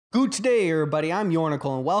Good day, everybody. I'm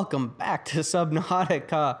Yornukole, and welcome back to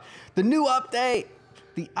Subnautica. The new update,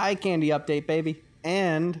 the eye candy update, baby.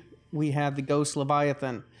 And we have the Ghost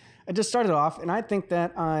Leviathan. I just started off, and I think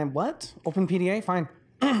that I'm... What? Open PDA? Fine.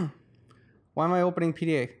 Why am I opening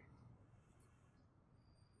PDA?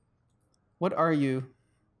 What are you?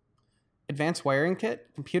 Advanced wiring kit?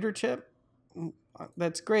 Computer chip?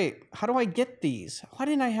 That's great. How do I get these? Why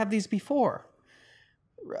didn't I have these before?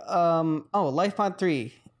 Oh, LifePod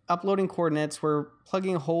 3. Uploading coordinates. We're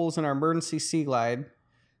plugging holes in our emergency SEAGLIDE.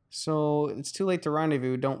 So it's too late to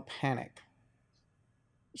rendezvous. Don't panic.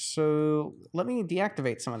 So let me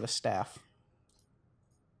deactivate some of the staff.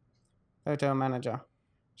 Hotel manager.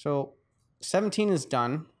 So 17 is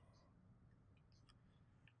done.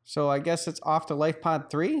 So I guess it's off to LifePod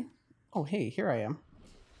 3. Oh, hey, here I am.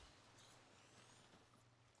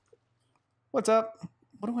 What's up?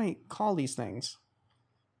 What do I call these things?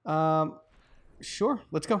 Sure,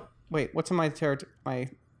 let's go. Wait, what's in my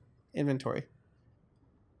inventory?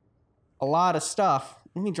 A lot of stuff.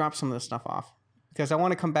 Let me drop some of this stuff off because I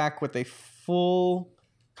want to come back with a full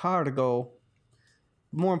cargo.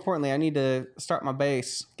 More importantly, I need to start my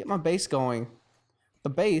base. Get my base going. The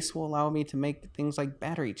base will allow me to make things like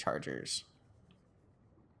battery chargers.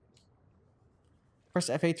 Press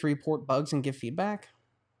F8 to report bugs and give feedback.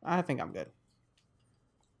 I think I'm good.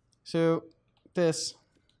 So this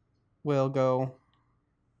will go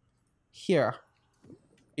here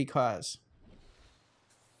because,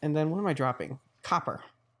 and then what am I dropping? Copper,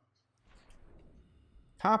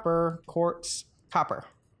 quartz, copper,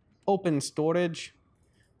 open storage,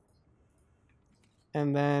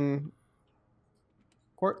 and then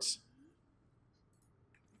quartz,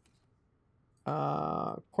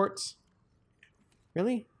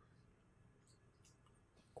 really?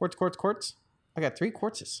 Quartz. I got 3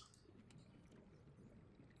 quartzes.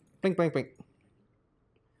 Blink, blink, blink.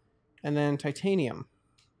 And then titanium.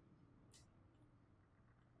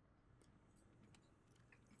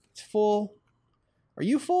 It's full. Are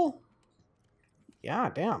you full?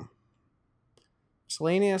 Yeah, damn.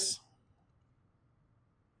 Miscellaneous.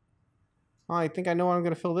 Oh, I think I know what I'm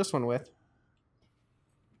going to fill this one with.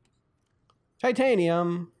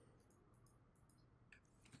 Titanium.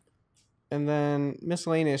 And then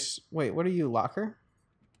miscellaneous. Wait, what are you, locker?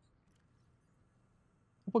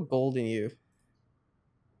 I'll put gold in you.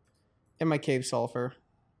 And my cave sulfur.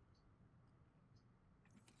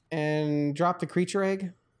 And drop the creature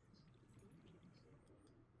egg. I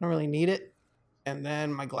don't really need it. And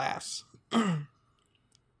then my glass.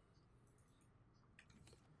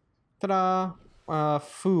 Ta-da!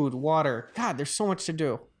 Food, water. God, there's so much to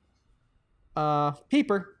do.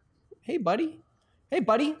 Peeper. Hey, buddy. Hey,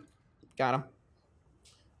 buddy. Got him.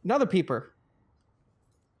 Another peeper.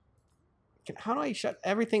 How do I shut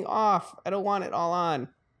everything off? I don't want it all on.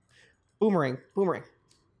 Boomerang.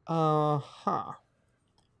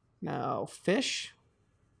 Now, fish.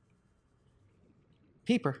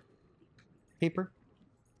 Peeper.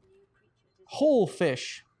 Whole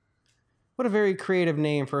fish. What a very creative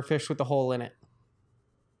name for a fish with a hole in it.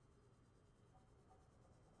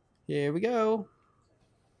 Here we go.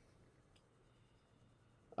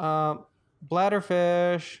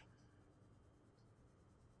 Bladderfish.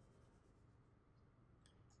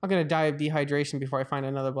 I'm going to die of dehydration before I find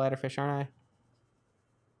another bladderfish, aren't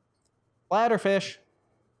I? Bladderfish.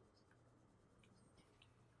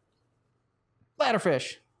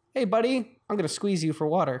 Hey, buddy. I'm going to squeeze you for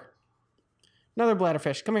water. Another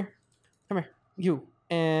bladderfish. Come here. You.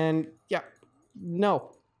 And, yeah.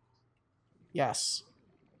 No. Yes.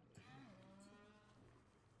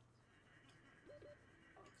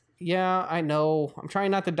 Yeah, I know. I'm trying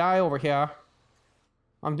not to die over here.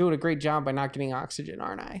 I'm doing a great job by not getting oxygen,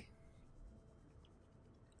 aren't I?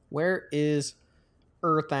 Where is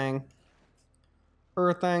Earthang?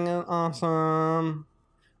 Earthang is awesome.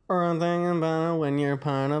 Earthang is better when you're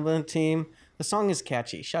part of a team. The song is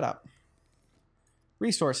catchy. Shut up.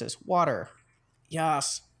 Resources. Water.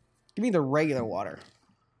 Yes. Give me the regular water.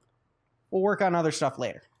 We'll work on other stuff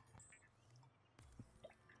later.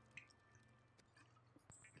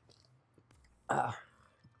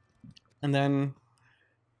 And then...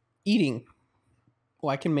 eating. Oh,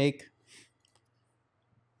 I can make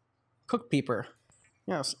cooked peeper.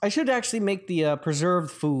 Yes, I should actually make the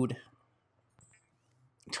preserved food.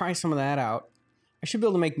 Try some of that out. I should be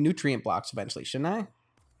able to make nutrient blocks eventually, shouldn't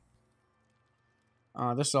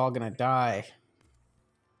I? This is all gonna die.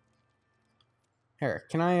 Here,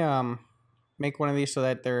 can I make one of these so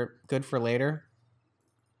that they're good for later?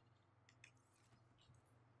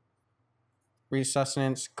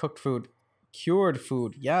 Resustenance, cooked food, cured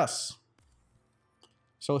food. Yes.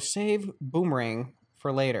 So save boomerang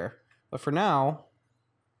for later. But for now,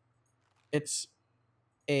 it's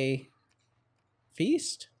a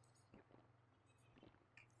feast?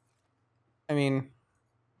 I mean,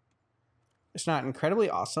 it's not incredibly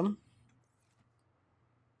awesome.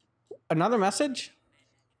 Another message?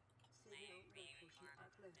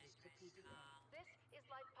 This is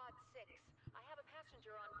Life Pod 6. I have a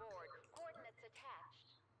passenger on board. Coordinates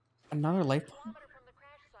attached. Another life pod? Kilometer from the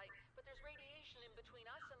crash site, but there's radiation in between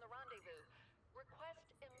us and the rendezvous. Request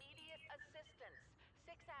immediate assistance.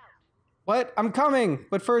 6 out. What? I'm coming!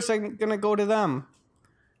 But first I'm gonna go to them.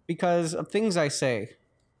 Because of things I say.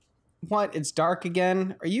 What? It's dark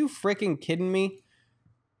again? Are you freaking kidding me?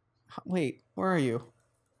 Wait, where are you?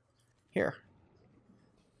 Here.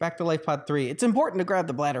 Back to Life Pod 3. It's important to grab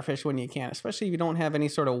the bladderfish when you can, especially if you don't have any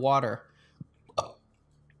sort of water.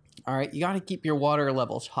 Alright, you gotta keep your water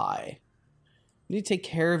levels high. You need to take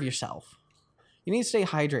care of yourself. You need to stay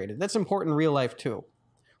hydrated. That's important in real life too.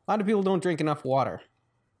 A lot of people don't drink enough water.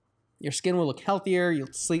 Your skin will look healthier, you'll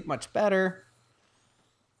sleep much better.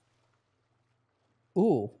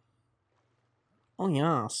 Ooh. Oh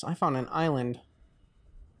yes, I found an island.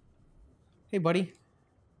 Hey buddy.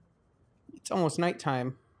 It's almost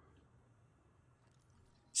nighttime.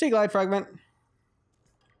 SEAGLIDE fragment.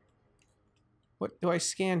 What do I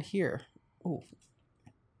scan here? Oh.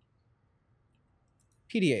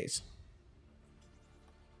 PDAs.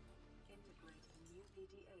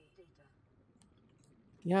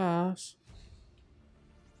 Yes.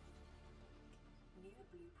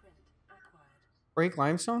 Break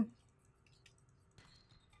limestone?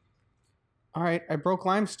 Alright, I broke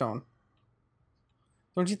limestone.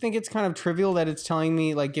 Don't you think it's kind of trivial that it's telling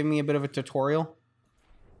me, like, giving me a bit of a tutorial?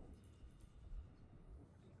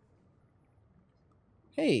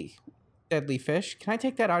 Hey, deadly fish. Can I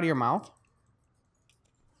take that out of your mouth?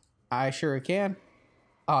 I sure can.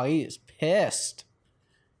 Oh, he is pissed.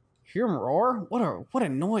 Hear him roar? What a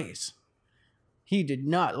noise. He did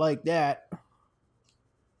not like that.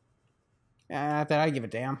 Not that I give a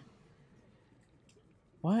damn.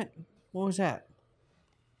 What? What was that?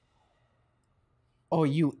 Oh,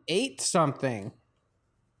 you ate something.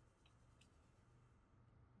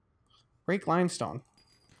 Break limestone.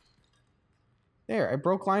 There, I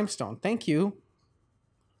broke limestone. Thank you.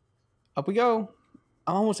 Up we go.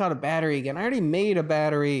 I'm almost out of battery again. I already made a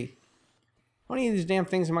battery. How many of these damn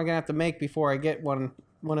things am I going to have to make before I get one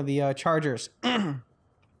of the chargers?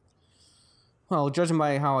 Well, judging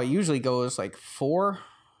by how it usually goes, like 4.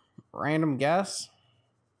 Random guess.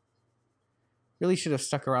 Really should have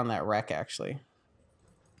stuck around that wreck, actually.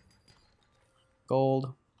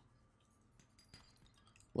 Gold.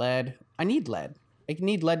 Lead. I need lead. I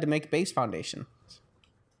need lead to make base foundation.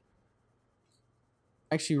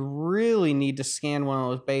 I actually really need to scan one of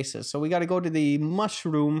those bases. So we got to go to the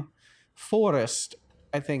mushroom forest,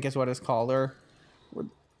 I think is what it's called. Or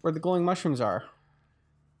where the glowing mushrooms are.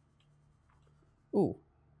 Ooh.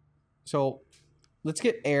 So let's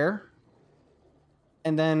get air.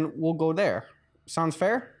 And then we'll go there. Sounds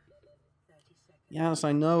fair? Yes,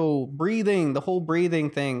 I know. Breathing. The whole breathing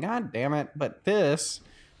thing. God damn it. But this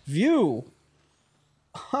view.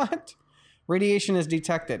 What? Radiation is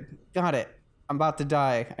detected. Got it. I'm about to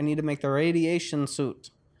die. I need to make the radiation suit.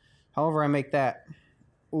 However I make that.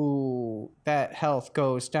 Ooh, that health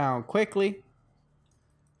goes down quickly.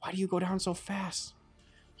 Why do you go down so fast?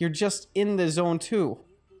 You're just in the zone 2.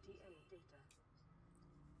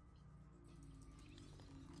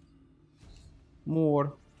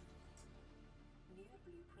 More.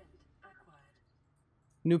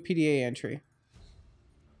 New PDA entry.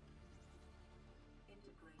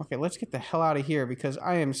 Okay, let's get the hell out of here because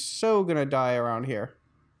I am so gonna die around here.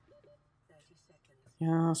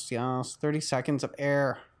 Yes, yes. 30 seconds of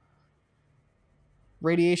air.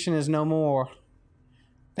 Radiation is no more.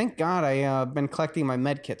 Thank God I've been collecting my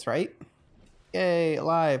med kits, right? Yay,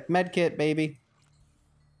 alive. Med kit, baby.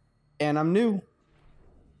 And I'm new.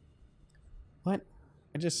 What?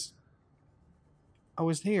 I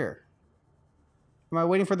was here. Am I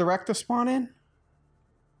waiting for the wreck to spawn in?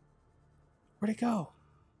 Where'd it go?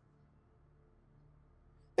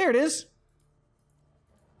 There it is.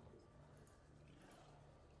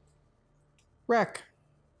 Wreck.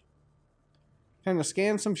 Time to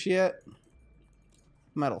scan some shit.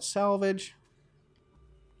 Metal salvage.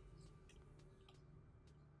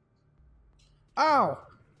 Ow!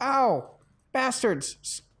 Ow!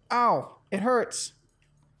 Bastards! Ow! It hurts.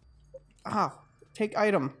 Ow. Take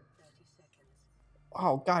item.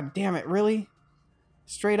 Oh, god damn it. Really?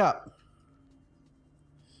 Straight up.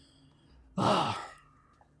 Ah.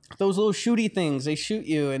 Those little shooty things, they shoot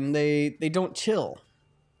you and they don't chill.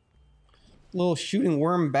 Little shooting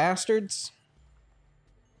worm bastards.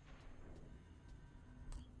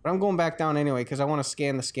 But I'm going back down anyway because I want to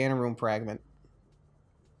scan the scanner room fragment.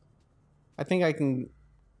 I think I can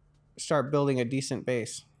start building a decent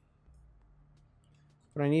base.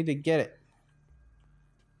 But I need to get it.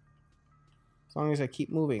 As long as I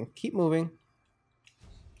keep moving. Keep moving.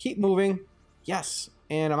 Keep moving. Yes.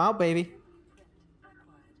 And I'm out, baby.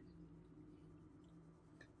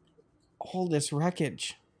 All this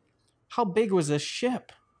wreckage. How big was this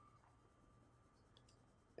ship?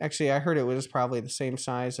 Actually, I heard it was probably the same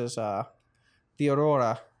size as the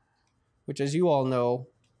Aurora, which, as you all know,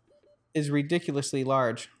 is ridiculously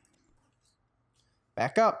large.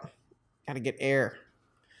 Back up. Gotta get air.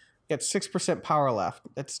 Got 6% power left.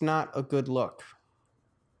 That's not a good look.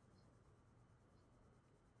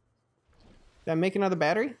 Did I make another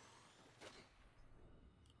battery?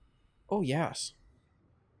 Oh, yes.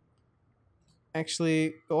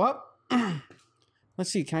 Actually, go up. Let's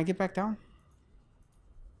see. Can I get back down?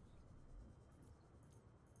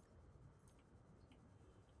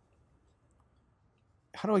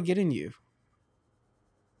 How do I get in you?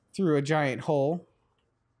 Through a giant hole.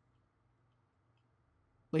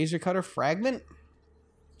 Laser cutter fragment?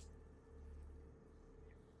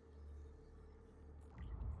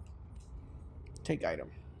 Take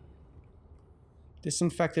item.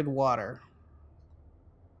 Disinfected water.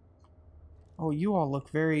 Oh, you all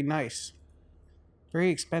look very nice.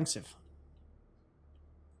 Very expensive.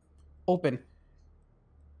 Open.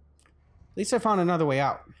 At least I found another way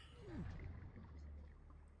out.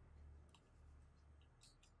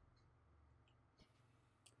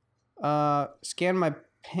 Scan my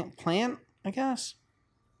plant, I guess.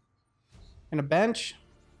 And a bench.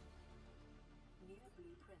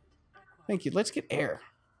 Thank you. Let's get air.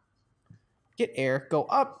 Get air. Go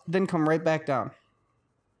up, then come right back down.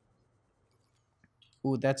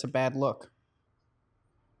 Ooh, that's a bad look.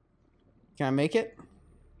 Can I make it?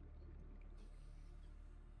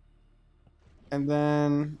 And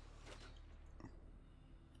then...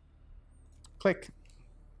 click.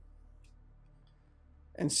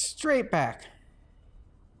 And straight back.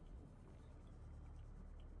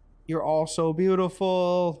 You're all so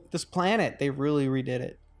beautiful. This planet, they really redid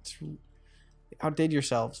it. Outdid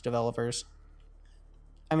yourselves, developers.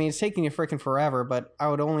 I mean, it's taking you freaking forever, but I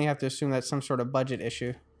would only have to assume that's some sort of budget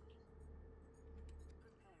issue.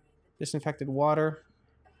 Disinfected water.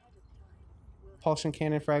 Propulsion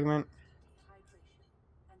cannon fragment.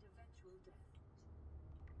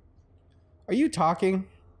 Are you talking?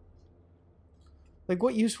 Like,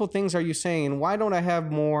 what useful things are you saying? Why don't I have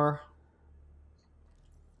more?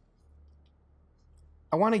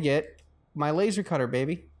 I want to get my laser cutter,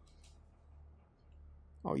 baby.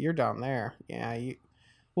 Oh, you're down there. Yeah,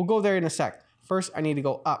 we'll go there in a sec. First, I need to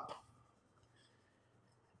go up.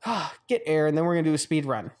 Get air, and then we're going to do a speed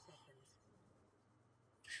run.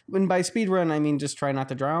 When by speed run, I mean just try not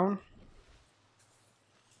to drown.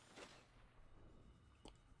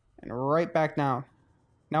 And right back down.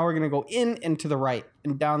 Now we're going to go in and to the right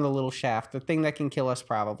and down the little shaft. The thing that can kill us,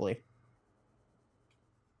 probably.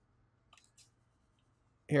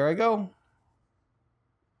 Here I go.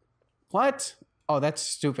 What? Oh, that's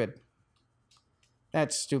stupid.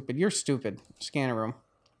 That's stupid. You're stupid. Scanner room.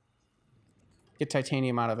 Get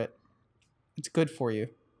titanium out of it. It's good for you.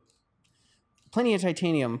 Plenty of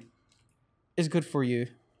titanium is good for you.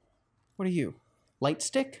 What are you? Light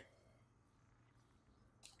stick?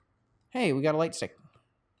 Hey, we got a light stick.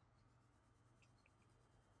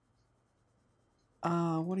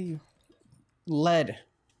 What are you? Lead.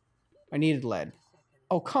 I needed lead.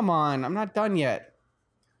 Oh, come on. I'm not done yet.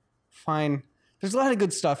 Fine. There's a lot of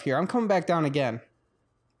good stuff here. I'm coming back down again.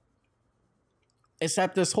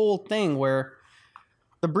 Except this whole thing where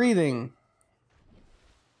the breathing.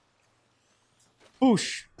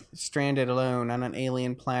 Boosh. Stranded alone on an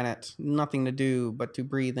alien planet. Nothing to do but to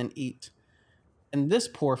breathe and eat. And this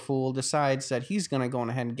poor fool decides that he's going to go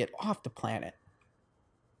ahead and get off the planet.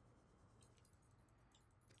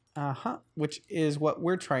 Which is what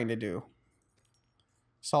we're trying to do.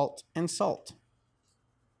 Salt and salt.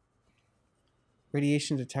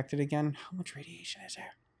 Radiation detected again. How much radiation is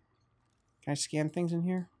there? Can I scan things in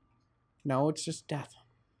here? No, it's just death.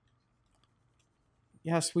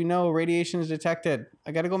 Yes, we know radiation is detected.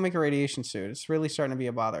 I gotta go make a radiation suit. It's really starting to be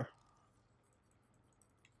a bother.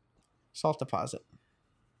 Salt deposit.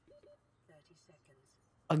 30 seconds.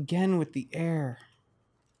 Again with the air.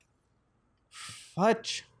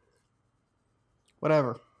 Fudge.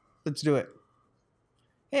 Whatever. Let's do it.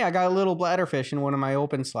 Hey, I got a little bladderfish in one of my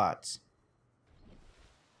open slots.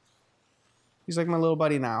 He's like my little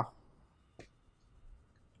buddy now.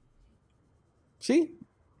 See?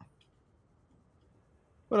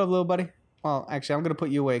 What up, little buddy? Well, actually, I'm going to put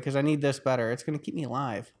you away because I need this better. It's going to keep me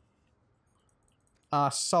alive.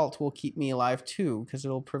 Salt will keep me alive too because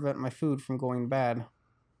it'll prevent my food from going bad.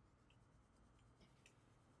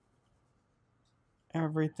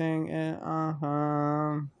 Everything.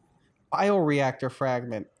 Bioreactor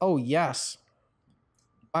fragment. Oh, yes.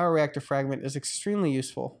 Bioreactor fragment is extremely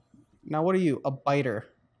useful. Now, what are you? A biter.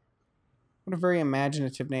 What a very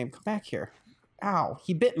imaginative name. Come back here. Ow,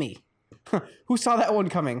 he bit me. Who saw that one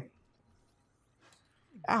coming?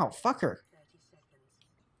 Ow, fucker.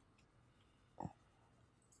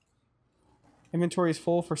 Inventory is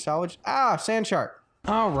full for salvage. Ah, sand shark.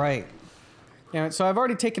 All right. Yeah, so I've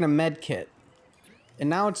already taken a med kit. And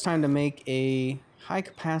now it's time to make a high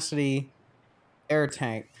capacity air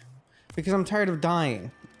tank. Because I'm tired of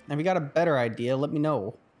dying. Now, if you got a better idea, let me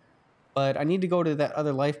know. But I need to go to that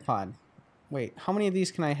other life pod. Wait, how many of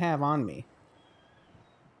these can I have on me?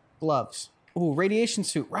 Gloves. Ooh, radiation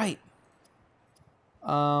suit, right.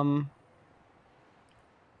 Fiber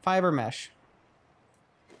mesh.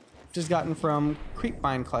 Just gotten from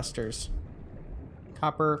creepvine clusters.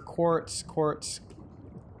 Copper, quartz.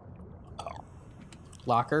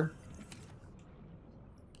 Locker.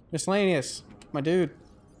 Miscellaneous. My dude.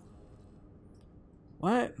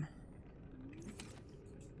 What?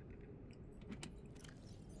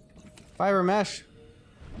 Fiber mesh.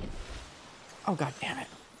 Oh, god damn it.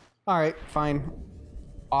 Alright, fine.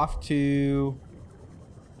 Off to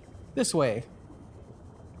this way.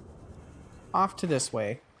 Off to this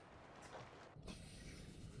way.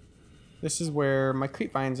 This is where my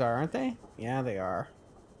creepvines are, aren't they? Yeah, they are.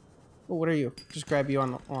 Oh, what are you? Just grab you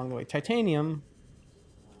along the way. Titanium.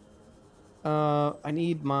 I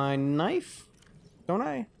need my knife, don't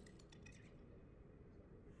I?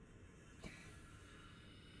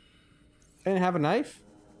 I didn't have a knife?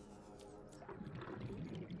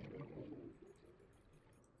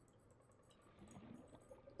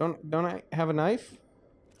 Don't I have a knife?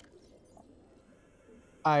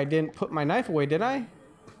 I didn't put my knife away, did I?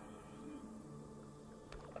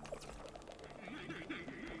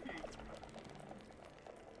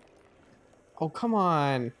 Oh, come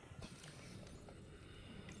on.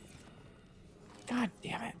 God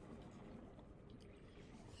damn it.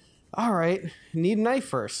 Alright, need a knife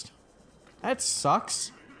first. That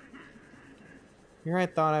sucks. Here I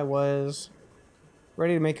thought I was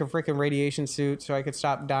ready to make a freaking radiation suit so I could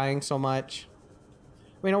stop dying so much.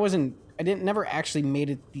 I mean, never actually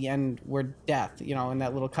made it to the end where death, you know, in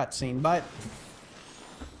that little cutscene, but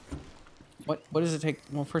what does it take?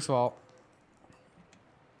 Well, first of all,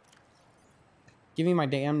 give me my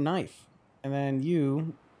damn knife. And then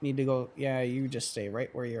you need to go, yeah, you just stay right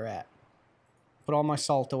where you're at. Put all my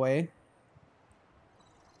salt away.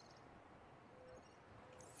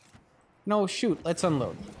 No, shoot, let's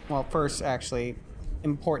unload. Well, first, actually,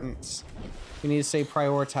 importance. We need to say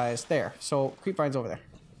prioritize. There, so creepvine's over there.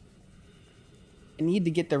 I need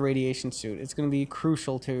to get the radiation suit. It's going to be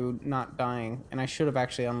crucial to not dying. And I should have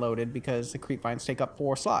actually unloaded because the creepvines take up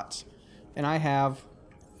 4 slots. And I have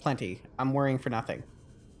plenty. I'm worrying for nothing.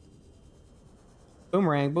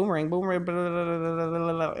 Boomerang, boomerang, boomerang.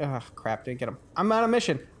 Ugh, crap, didn't get him. I'm on a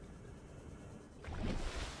mission.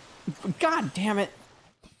 God damn it.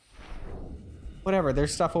 Whatever,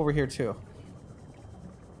 there's stuff over here too.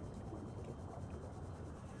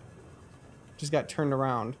 Just got turned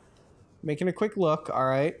around. Making a quick look,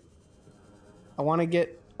 alright. I want to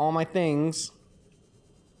get all my things.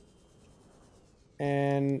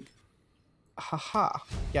 And... haha,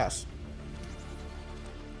 yes.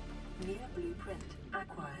 New blueprint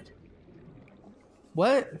acquired.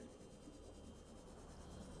 What?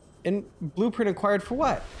 And blueprint acquired for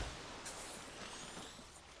what?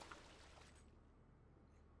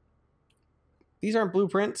 These aren't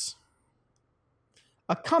blueprints.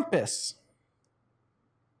 A compass.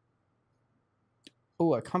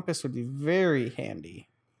 Oh, a compass would be very handy.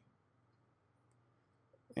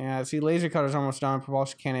 Yeah, see, laser cutter's almost done.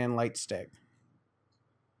 Propulsion cannon and light stick.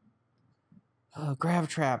 Grav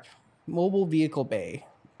trap. Mobile vehicle bay.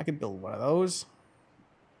 I could build one of those.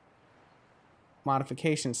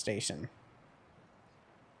 Modification station.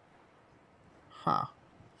 Huh.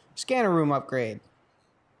 Scanner room upgrade.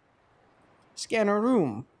 Scanner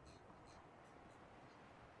room.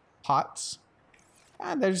 Pots.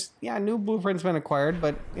 There's, new blueprint's been acquired,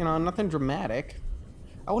 but, you know, nothing dramatic.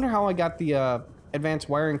 I wonder how I got the advanced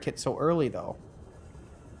wiring kit so early, though.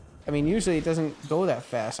 I mean, usually it doesn't go that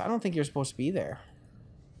fast. I don't think you're supposed to be there.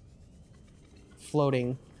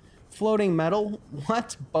 Floating metal?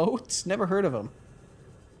 What? Boats? Never heard of them.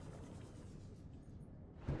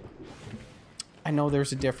 I know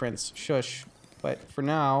there's a difference. Shush. But for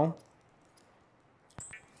now...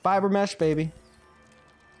 Fiber mesh, baby.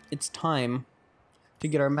 It's time to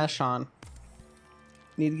get our mesh on.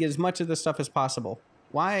 Need to get as much of this stuff as possible.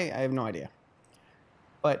 Why? I have no idea.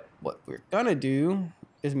 But what we're gonna do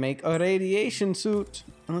is make a radiation suit.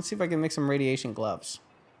 And let's see if I can make some radiation gloves.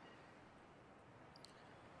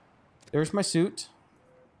 There's my suit.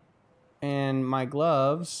 And my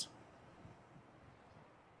gloves.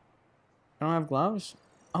 I don't have gloves?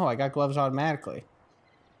 Oh, I got gloves automatically.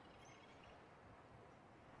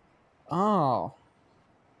 Oh.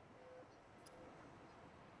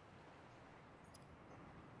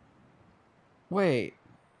 Wait.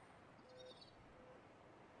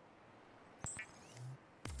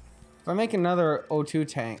 If I make another O2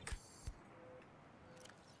 tank,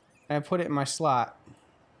 and I put it in my slot.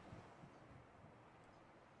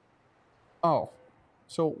 Oh.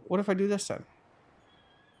 So what if I do this then?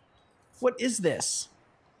 What is this?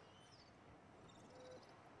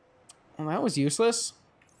 Well, that was useless.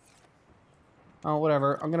 Oh,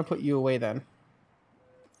 whatever. I'm gonna put you away then.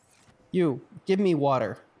 You, give me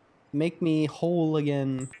water. Make me whole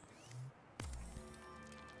again.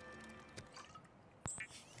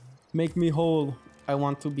 Make me whole. I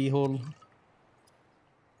want to be whole.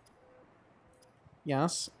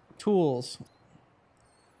 Yes. Tools.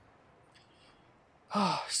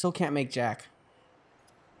 Still can't make jack.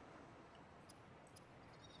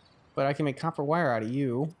 But I can make copper wire out of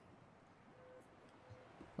you.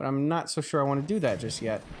 But I'm not so sure I want to do that just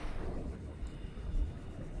yet.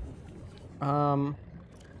 I want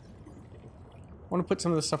to put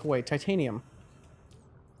some of this stuff away. Titanium.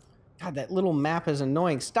 God, that little map is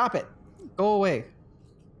annoying. Stop it. Go away.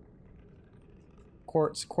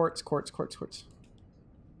 Quartz, quartz, quartz, quartz, quartz.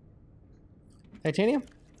 Titanium?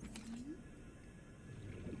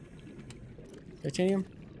 Titanium?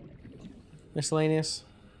 Miscellaneous?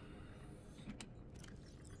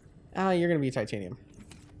 Ah, you're gonna be titanium.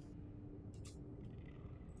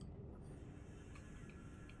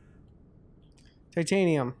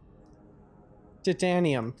 Titanium.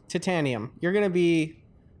 Titanium. Titanium. You're gonna be...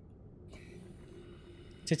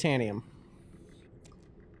 Titanium.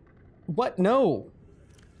 What? No!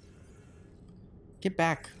 Get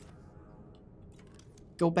back.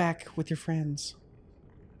 Go back with your friends.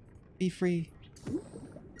 Be free.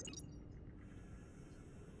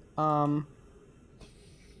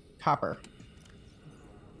 Copper.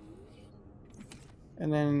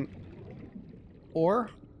 And then... Ore?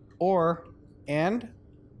 Ore. And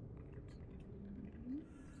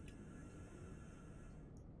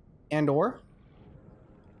or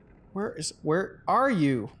where are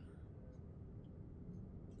you?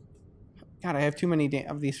 God, I have too many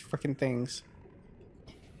of these freaking things.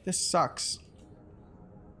 This sucks.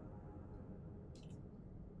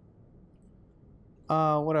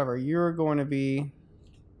 Whatever. You're going to be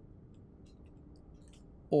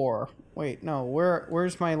ore. Wait, no.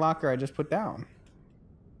 Where's my locker I just put down?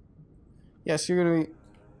 Yes, you're gonna be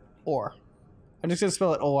ore. I'm just gonna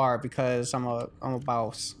spell it O-R because I'm a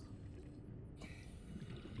boss.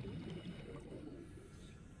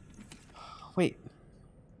 Wait.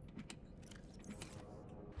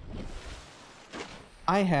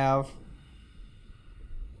 I have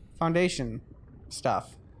foundation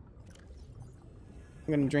stuff.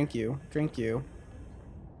 I'm gonna drink you. Drink you.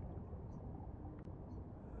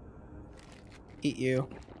 Eat you.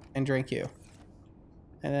 And drink you.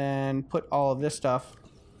 And then put all of this stuff.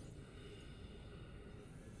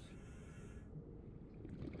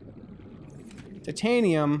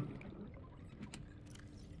 Titanium.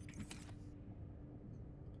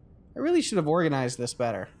 I really should have organized this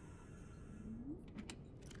better.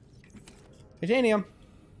 Titanium.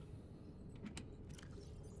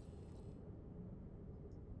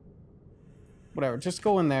 Whatever, just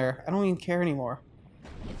go in there. I don't even care anymore.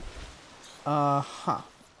 Huh.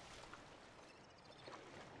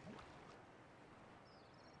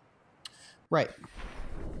 Right.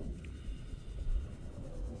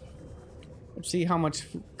 Let's see how much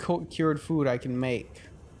cured food I can make.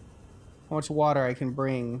 How much water I can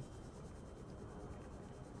bring.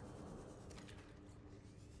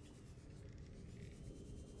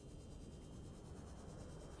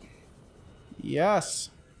 Yes.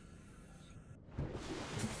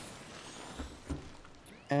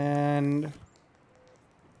 And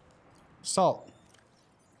salt.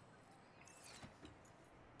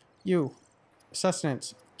 You.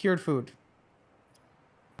 Sustenance. Cured food.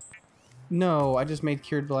 No, I just made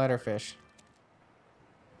cured bladderfish.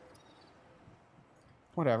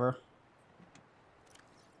 Whatever.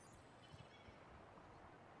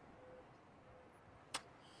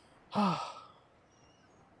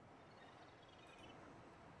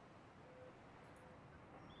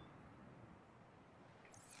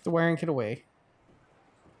 The wiring kit away.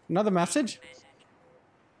 Another message?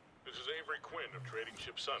 This is Avery Quinn of Trading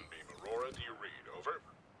Ship Sunbeam. Aurora, do you read? Over.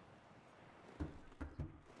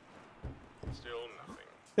 Still nothing.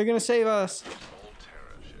 They're gonna save us. All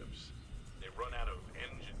Terra ships. They run out of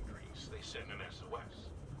engine grease. They send an SOS.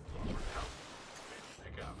 Offer help. They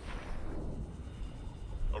pick up.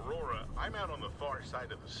 Aurora, I'm out on the far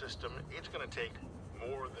side of the system. It's gonna take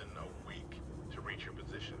more than a week to reach your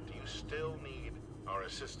position. Do you still need our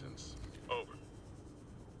assistance? Over.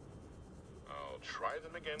 I'll try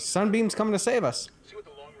them again. Sunbeam's coming to save us. See what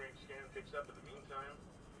the long-range scan picks up in the meantime?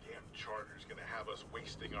 Damn charter's gonna have us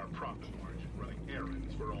wasting our profit margin running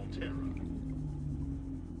errands for Alterra.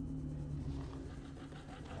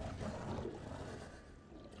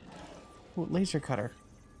 Ooh, laser cutter.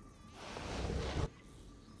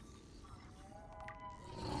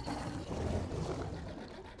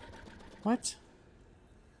 What?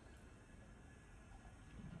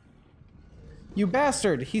 You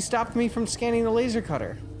bastard! He stopped me from scanning the laser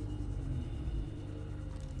cutter.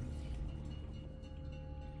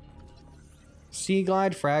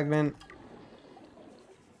 SEAGLIDE fragment.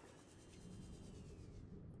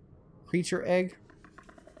 Creature egg.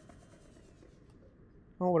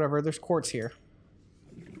 Oh, whatever. There's quartz here.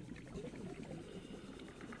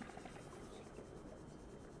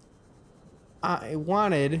 I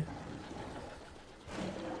wanted...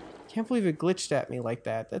 Can't believe it glitched at me like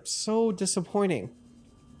that. That's so disappointing.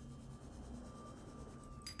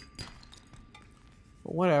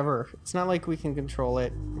 But whatever. It's not like we can control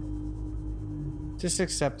it. Just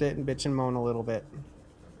accept it and bitch and moan a little bit.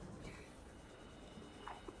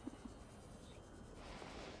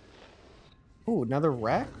 Ooh, another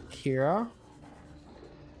wreck here.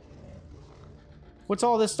 What's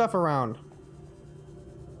all this stuff around?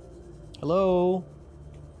 Hello?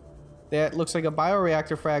 That looks like a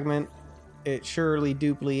bioreactor fragment. It surely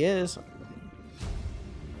duply is.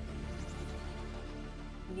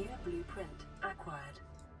 New blueprint acquired.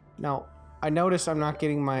 Now, I notice I'm not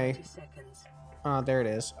getting my... 30 seconds. There it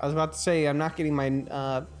is. I was about to say I'm not getting my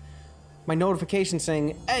my notification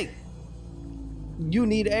saying, "Hey, you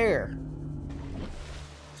need air."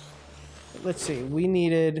 Let's see. We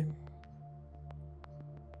needed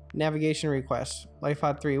navigation requests. Life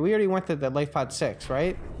pod 3. We already went to the life pod 6,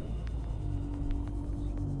 right?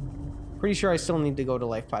 Pretty sure I still need to go to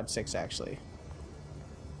life pod 6 actually.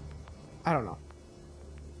 I don't know.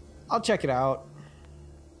 I'll check it out.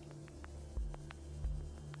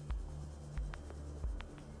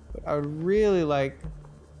 But I would really like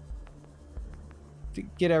to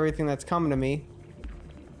get everything that's coming to me.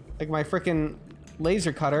 Like my freaking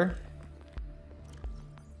laser cutter.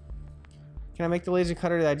 Can I make the laser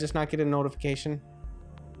cutter? Did I just not get a notification?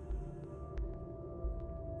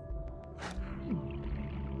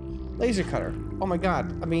 Laser cutter. Oh my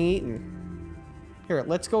god, I'm being eaten. Here,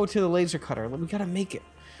 let's go to the laser cutter. We gotta make it.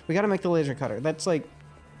 We gotta make the laser cutter. That's like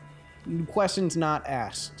questions not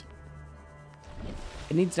asked.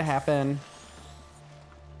 It needs to happen.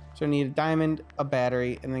 So I need a diamond, a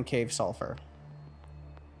battery, and then cave sulfur.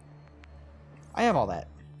 I have all that.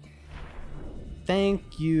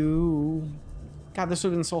 Thank you. God, this would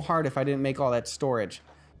have been so hard if I didn't make all that storage.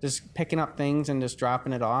 Just picking up things and just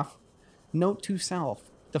dropping it off. Note to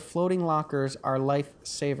self. The floating lockers are life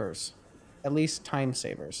savers. At least time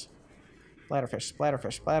savers. Bladderfish,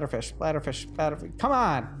 bladderfish, bladderfish, bladderfish, bladderfish. Come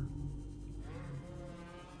on!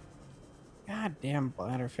 Goddamn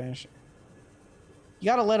bladderfish. You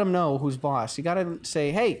gotta let them know who's boss. You gotta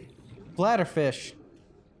say, hey, bladderfish.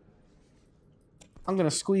 I'm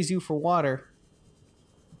gonna squeeze you for water.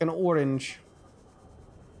 An orange.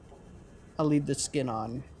 I'll leave the skin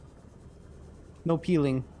on. No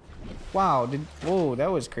peeling. Wow, whoa,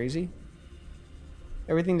 that was crazy.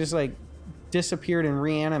 Everything just like disappeared and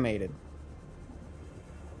reanimated.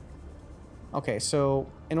 Okay, so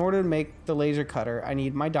in order to make the laser cutter, I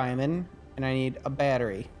need my diamond and I need a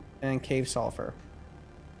battery and then cave sulfur.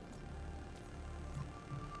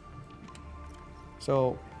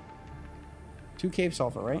 So 2 cave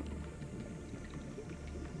sulfur, right?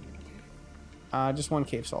 Just 1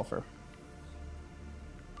 cave sulfur.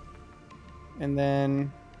 And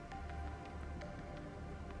then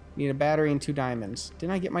need a battery and 2 diamonds.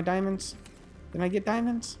 Didn't I get my diamonds? Didn't I get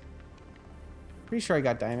diamonds? Pretty sure I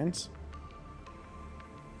got diamonds.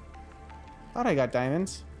 Thought I got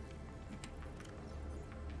diamonds.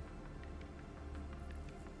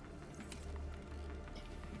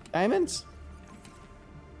 Diamonds?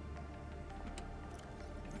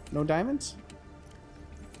 No diamonds?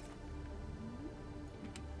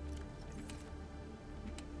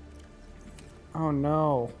 Oh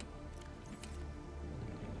no.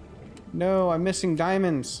 No, I'm missing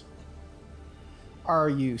diamonds. Are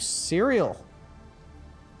you serial?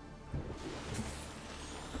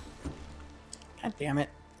 God damn it.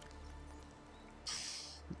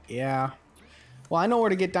 Yeah. Well, I know where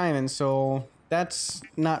to get diamonds, so that's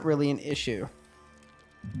not really an issue.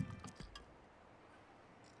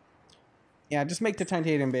 Yeah, just make the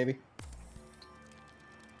titanium, baby.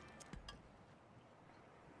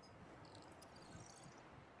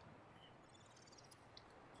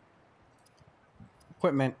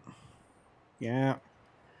 Equipment. Yeah.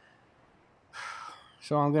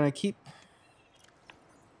 So I'm gonna keep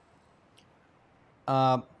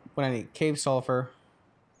what I need, cave sulfur.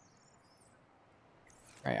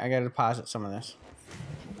 All right, I gotta deposit some of this.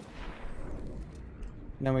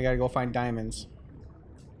 And then we gotta go find diamonds.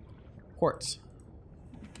 Quartz.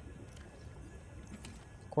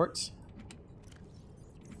 Quartz.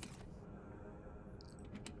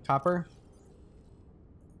 Copper.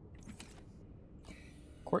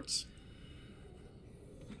 Quartz.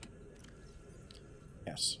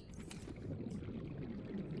 Yes.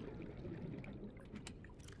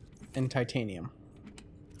 And titanium.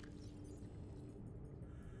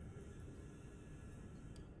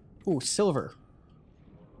 Ooh, silver.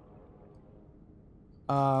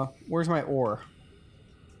 Where's my ore?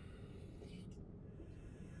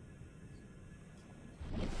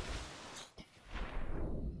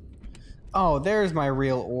 Oh, there's my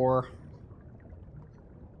real ore.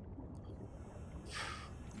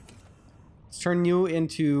 Let's turn you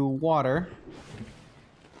into water.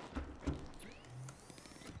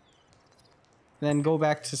 Then go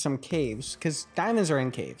back to some caves, because diamonds are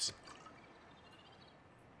in caves.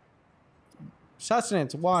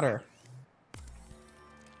 Sustenance, water.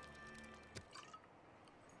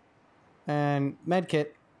 And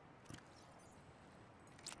medkit.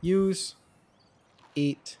 Use.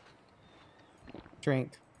 Eat.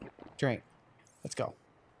 Drink. Drink. Let's go.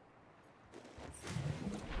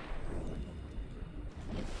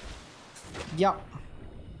 Yup.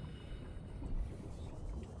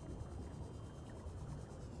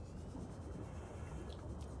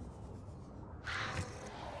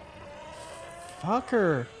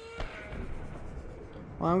 Fucker.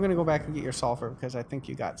 Well, I'm gonna go back and get your sulfur because I think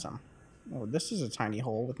you got some. Oh, this is a tiny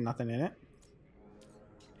hole with nothing in it.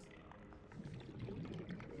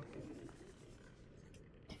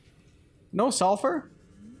 No sulfur?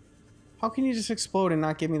 How can you just explode and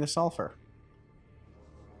not give me the sulfur?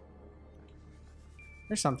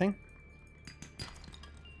 There's something.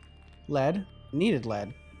 Lead. Needed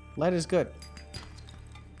lead. Lead is good.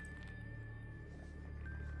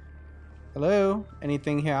 Hello?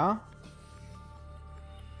 Anything here?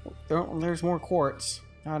 Oh, there's more quartz.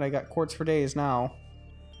 God, I got quartz for days now.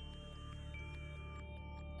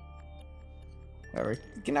 Whatever.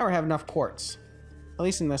 You can never have enough quartz. At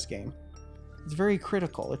least in this game. It's very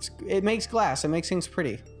critical. It makes glass. It makes things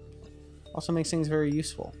pretty. Also makes things very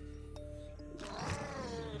useful.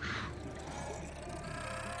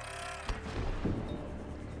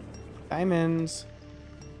 Diamonds.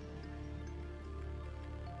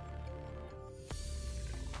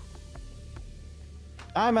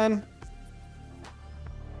 Diamond.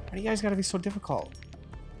 Why do you guys gotta be so difficult?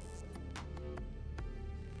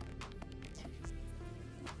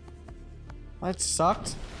 That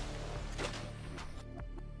sucked.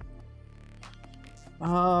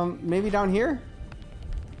 Maybe down here?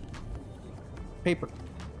 Paper.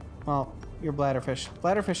 Well, your bladderfish.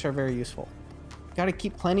 Bladderfish are very useful. Gotta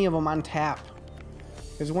keep plenty of them on tap.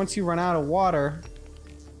 Because once you run out of water,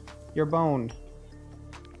 you're boned.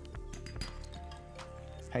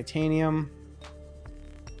 Titanium.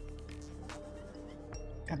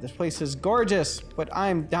 God, this place is gorgeous, but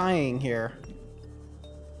I'm dying here.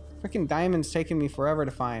 Freaking diamonds taking me forever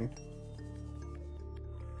to find.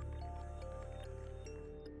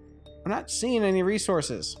 I'm not seeing any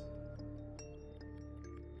resources.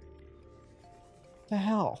 What the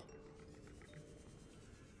hell?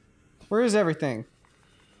 Where is everything?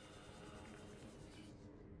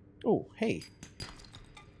 Oh, hey.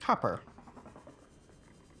 Copper.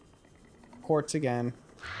 Quartz again.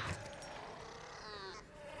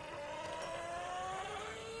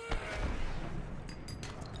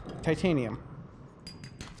 Titanium.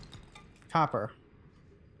 Copper.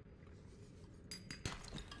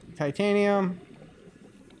 Titanium.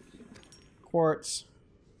 Quartz.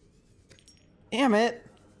 Damn it.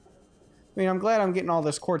 I mean, I'm glad I'm getting all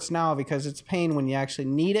this quartz now because it's a pain when you actually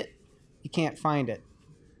need it. You can't find it.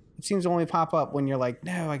 It seems to only pop up when you're like,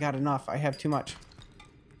 no, I got enough. I have too much.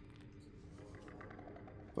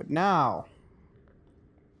 But now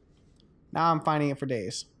I'm finding it for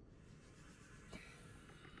days.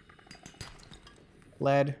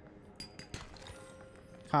 Lead.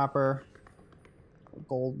 Copper.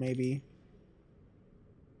 Gold, maybe.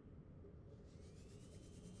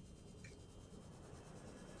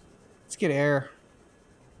 Let's get air.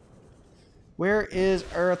 Where is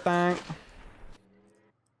everything?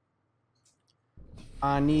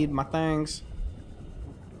 I need my things.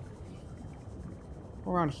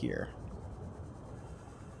 Around here.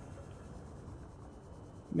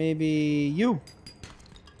 Maybe you.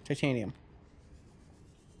 Titanium.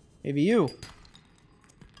 Maybe you.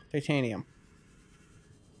 Titanium.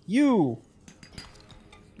 You.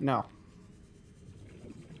 No.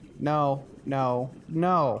 No. No.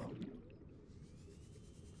 No.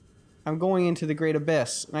 I'm going into the great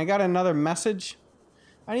abyss. And I got another message.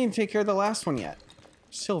 I didn't even take care of the last one yet.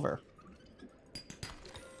 Silver.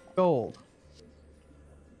 Gold.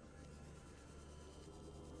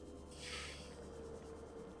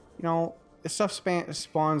 You know, this stuff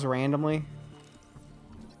spawns randomly.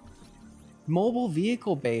 Mobile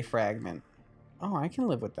vehicle bay fragment. Oh, I can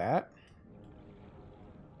live with that.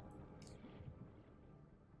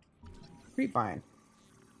 Grapevine.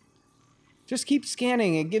 Just keep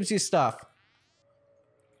scanning. It gives you stuff.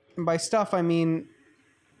 And by stuff, I mean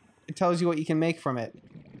it tells you what you can make from it.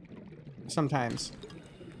 Sometimes.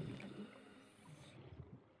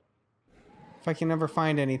 If I can never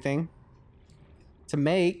find anything to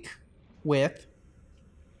make with.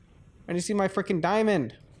 I just see my freaking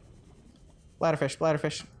diamond. Bladderfish,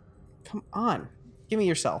 bladderfish. Come on. Give me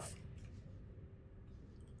yourself.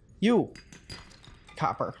 You.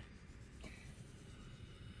 Copper.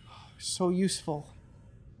 So useful.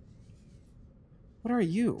 What are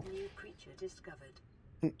you? New creature discovered.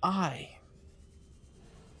 An eye.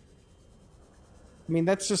 I mean,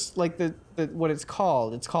 that's just like the what it's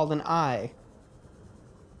called. It's called an eye.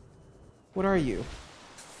 What are you?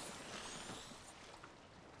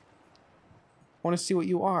 I want to see what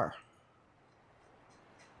you are.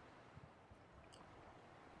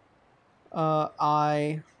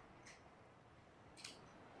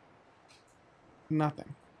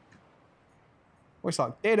 Nothing. Voice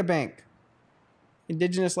log. Data bank.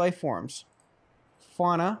 Indigenous life forms.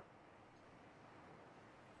 Fauna.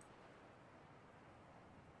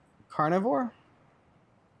 Carnivore?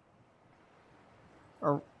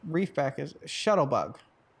 Or reefback is shuttlebug.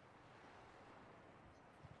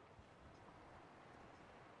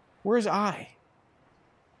 Where's I?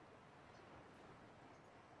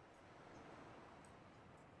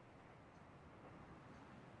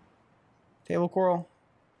 Table coral.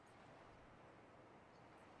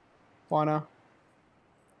 Fauna.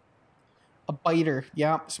 A biter.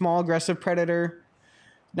 Yeah. Small aggressive predator.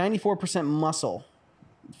 94% muscle.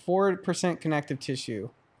 4% connective tissue.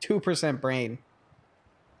 2% brain.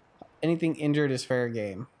 Anything injured is fair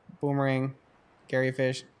game. Boomerang.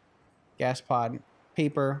 Garyfish. Gas pod.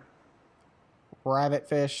 Paper.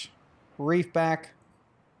 Rabbitfish. Reefback.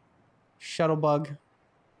 Shuttlebug.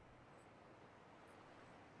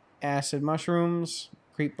 Acid mushrooms.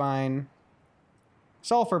 Creepvine.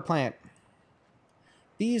 Sulfur plant.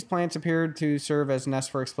 These plants appear to serve as nests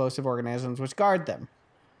for explosive organisms which guard them.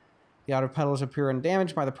 The outer petals appear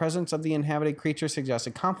undamaged by the presence of the inhabited creature,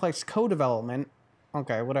 suggesting complex co-development.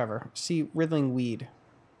 Okay, whatever. See, riddling weed.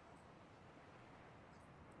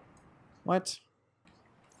 What?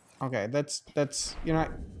 Okay, that's you're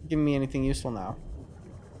not giving me anything useful now.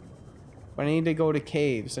 But I need to go to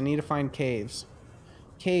caves. I need to find caves.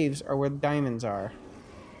 Caves are where the diamonds are.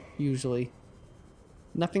 Usually.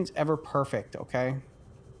 Nothing's ever perfect, okay?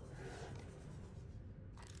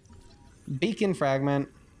 Beacon fragment.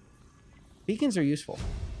 Beacons are useful.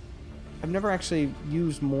 I've never actually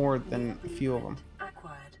used more than a few of them.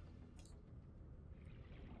 Acquired.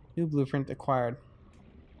 New blueprint acquired.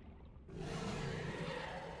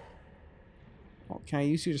 Oh, can I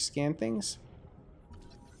use you to scan things?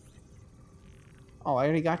 Oh, I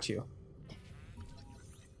already got you.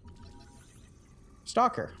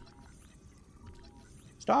 Stalker.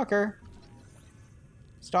 Stalker.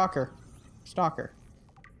 Stalker. Stalker.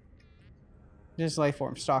 This is life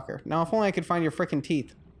form. Stalker. Now, if only I could find your frickin'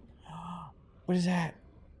 teeth. What is that?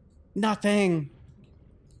 Nothing.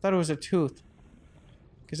 Thought it was a tooth.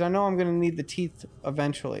 Because I know I'm going to need the teeth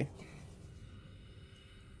eventually.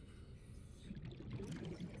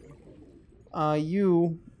 I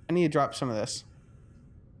need to drop some of this.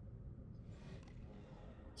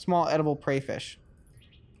 Small edible prey fish.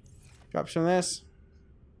 Drop some of this.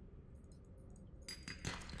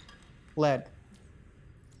 Lead.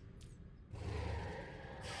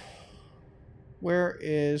 Where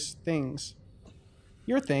is things?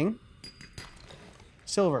 Your thing.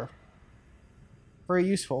 Silver. Very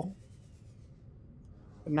useful.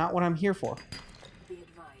 But not what I'm here for. Be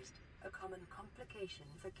advised, a common complication indication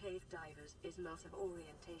for cave divers is loss of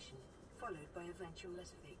orientation, followed by eventual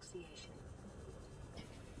asphyxiation.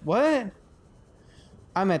 What?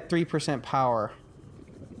 I'm at 3% power.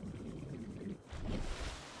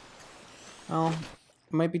 Oh,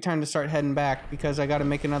 it might be time to start heading back because I gotta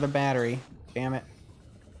make another battery. Damn it.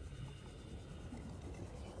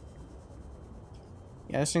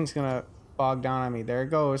 Yeah, this thing's gonna bog down on me. There it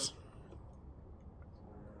goes.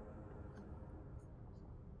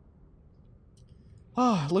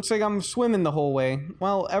 Oh, looks like I'm swimming the whole way.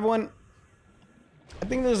 Well, everyone, I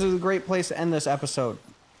think this is a great place to end this episode.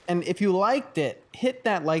 And if you liked it, hit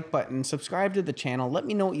that like button, subscribe to the channel, let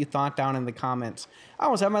me know what you thought down in the comments. I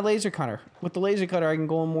almost have my laser cutter. With the laser cutter, I can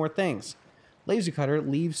go on more things. Laser cutter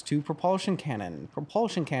leads to propulsion cannon.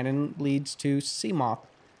 Propulsion cannon leads to sea moth.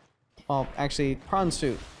 Well, actually, prawn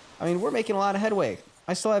suit. I mean, we're making a lot of headway.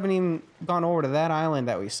 I still haven't even gone over to that island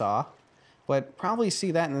that we saw. But probably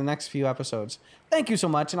see that in the next few episodes. Thank you so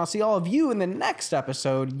much, and I'll see all of you in the next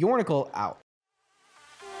episode. Yornukole out.